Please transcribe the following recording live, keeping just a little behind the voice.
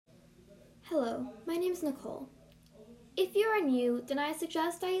Hello, my name is Nicole. If you are new, then I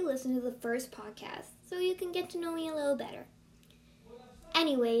suggest that you listen to the first podcast so you can get to know me a little better.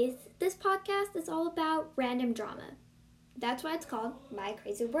 Anyways, this podcast is all about random drama. That's why it's called My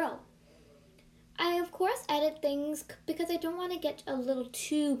Crazy World. I, of course, edit things because I don't want to get a little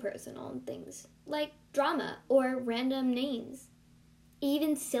too personal on things, like drama or random names.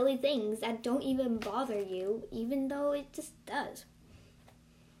 Even silly things that don't even bother you, even though it just does.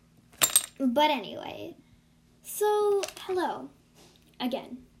 But anyway, so hello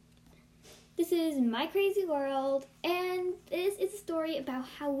again. This is My Crazy World, and this is a story about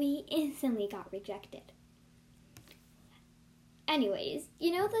how we instantly got rejected. Anyways,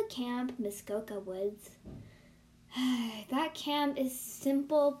 you know the camp Muskoka Woods? That camp is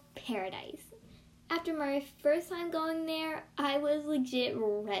simple paradise. After my first time going there, I was legit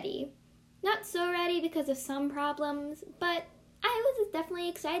ready. Not so ready because of some problems, but I was definitely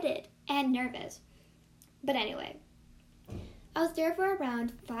excited and nervous. But anyway, I was there for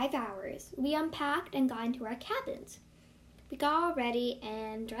around 5 hours. We unpacked and got into our cabins. We got all ready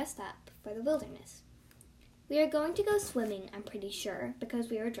and dressed up for the wilderness. We are going to go swimming, I'm pretty sure, because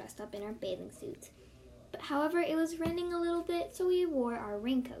we were dressed up in our bathing suits. But however, it was raining a little bit, so we wore our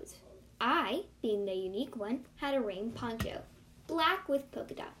raincoats. I, being the unique one, had a rain poncho, black with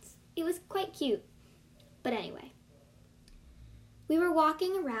polka dots. It was quite cute. But anyway, we were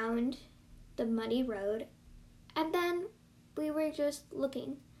walking around the muddy road, and then we were just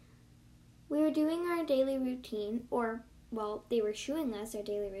looking. We were doing our daily routine, they were showing us our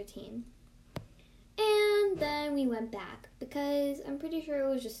daily routine. And then we went back, because I'm pretty sure it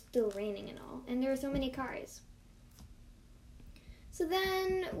was just still raining and all, and there were so many cars. So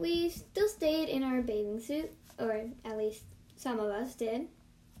then we still stayed in our bathing suit, or at least some of us did.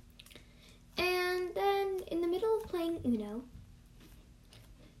 And then in the middle of playing Uno,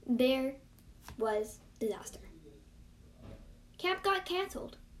 there was disaster. Camp got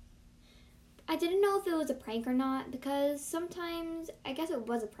canceled. I didn't know if it was a prank or not because sometimes I guess it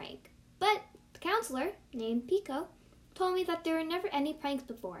was a prank. But the counselor, named Pico, told me that there were never any pranks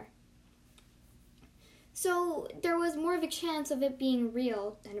before. So there was more of a chance of it being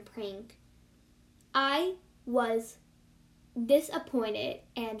real than a prank. I was disappointed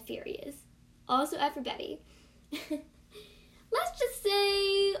and furious. Also, everybody. Let's just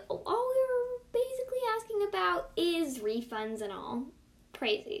say all we were basically asking about is refunds and all.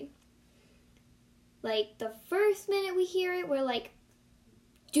 Crazy. Like, the first minute we hear it, we're like,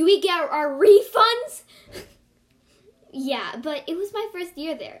 do we get our refunds? Yeah, but it was my first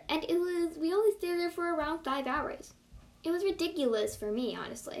year there, and we only stayed there for around 5 hours. It was ridiculous for me,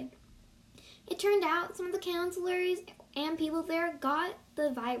 honestly. It turned out some of the counselors and people there got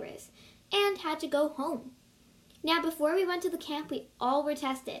the virus and had to go home. Now, before we went to the camp, we all were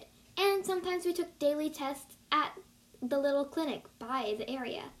tested, and sometimes we took daily tests at the little clinic by the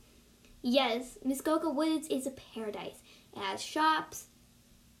area. Yes, Muskoka Woods is a paradise. It has shops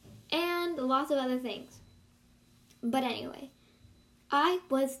and lots of other things. But anyway, I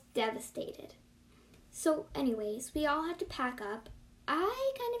was devastated. So anyways, we all had to pack up.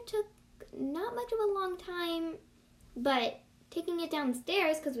 I kind of took not much of a long time, but taking it down the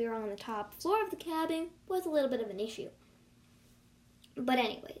stairs, because we were on the top floor of the cabin, was a little bit of an issue. But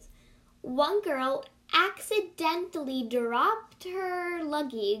anyways, one girl accidentally dropped her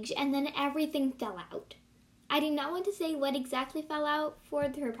luggage and then everything fell out. I do not want to say what exactly fell out for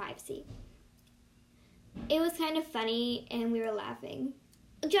her privacy. It was kind of funny and we were laughing.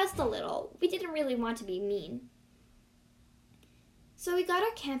 Just a little. We didn't really want to be mean. So we got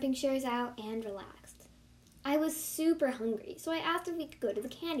our camping chairs out and relaxed. I was super hungry, so I asked if we could go to the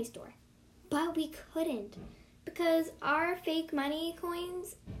candy store. But we couldn't, because our fake money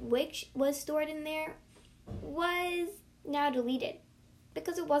coins, which was stored in there, was now deleted,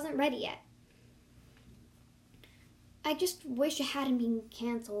 because it wasn't ready yet. I just wish it hadn't been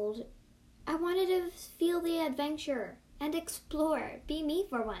canceled. I wanted to feel the adventure and explore, be me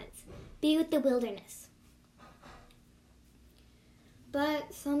for once, be with the wilderness.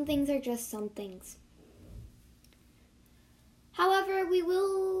 But some things are just some things. However, we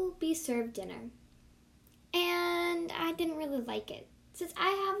will be served dinner, and I didn't really like it. Since I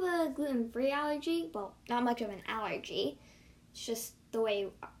have a gluten-free allergy, well, not much of an allergy, it's just the way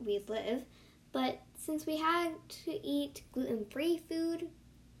we live, but since we had to eat gluten-free food,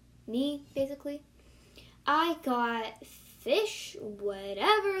 me, basically, I got fish,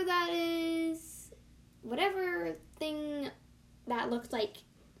 whatever that is, whatever thing that looks like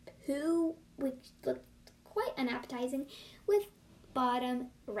poo, which looked quite unappetizing, with bottom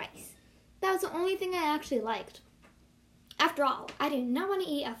rice. That was the only thing I actually liked. After all, I did not want to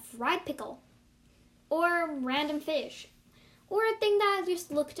eat a fried pickle or random fish or a thing that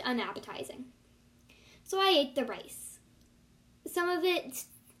just looked unappetizing. So I ate the rice. Some of it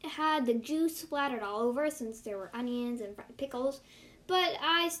had the juice splattered all over since there were onions and fried pickles, but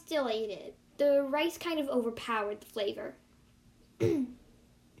I still ate it. The rice kind of overpowered the flavor.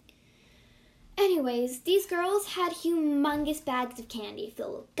 Anyways, these girls had humongous bags of candy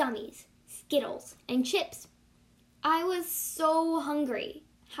filled with gummies, Skittles, and chips. I was so hungry.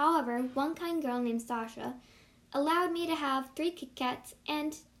 However, one kind girl named Sasha allowed me to have 3 Kit Kats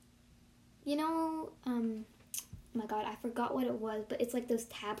and, oh my god, I forgot what it was, but it's like those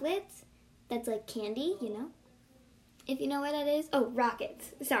tablets that's like candy, if you know what that is. Oh,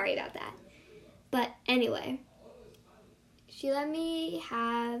 Rockets. Sorry about that. But anyway, she let me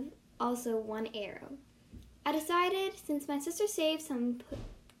have also 1 Aero. I decided, since my sister saved some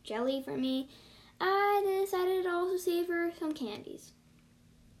jelly for me, I decided to also save her some candies.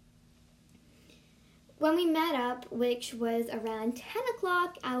 When we met up, which was around 10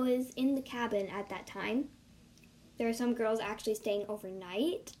 o'clock, I was in the cabin at that time. There are some girls actually staying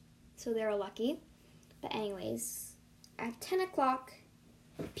overnight, so they were lucky. But anyways, at 10 o'clock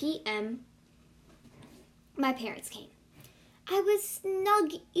p.m., my parents came. I was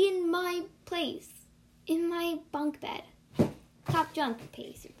snug in my place, in my bunk bed. Top junk,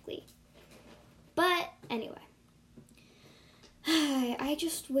 basically. But anyway, I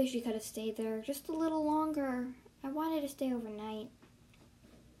just wish we could have stayed there just a little longer. I wanted to stay overnight.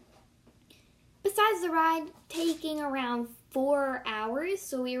 Besides the ride taking around 4 hours,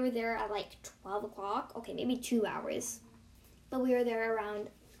 so we were there at like 12 o'clock. Okay, maybe 2 hours. But we were there around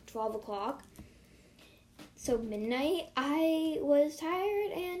 12 o'clock. So midnight, I was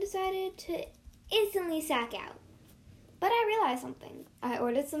tired and decided to instantly sack out. But I realized something. I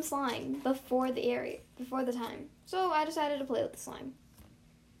ordered some slime before the time. So I decided to play with the slime.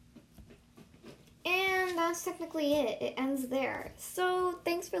 And that's technically it. It ends there. So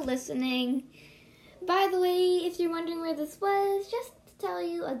thanks for listening. By the way, if you're wondering where this was, just to tell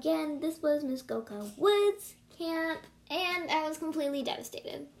you again, this was Muskoka Woods Camp, and I was completely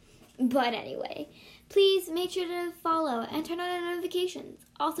devastated. But anyway, please make sure to follow and turn on the notifications.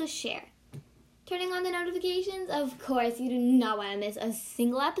 Also share. Turning on the notifications, of course, you do not want to miss a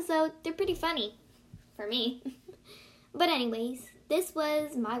single episode. They're pretty funny. For me. But anyways, this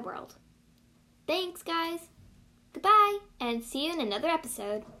was my world. Thanks, guys. Goodbye, and see you in another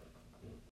episode.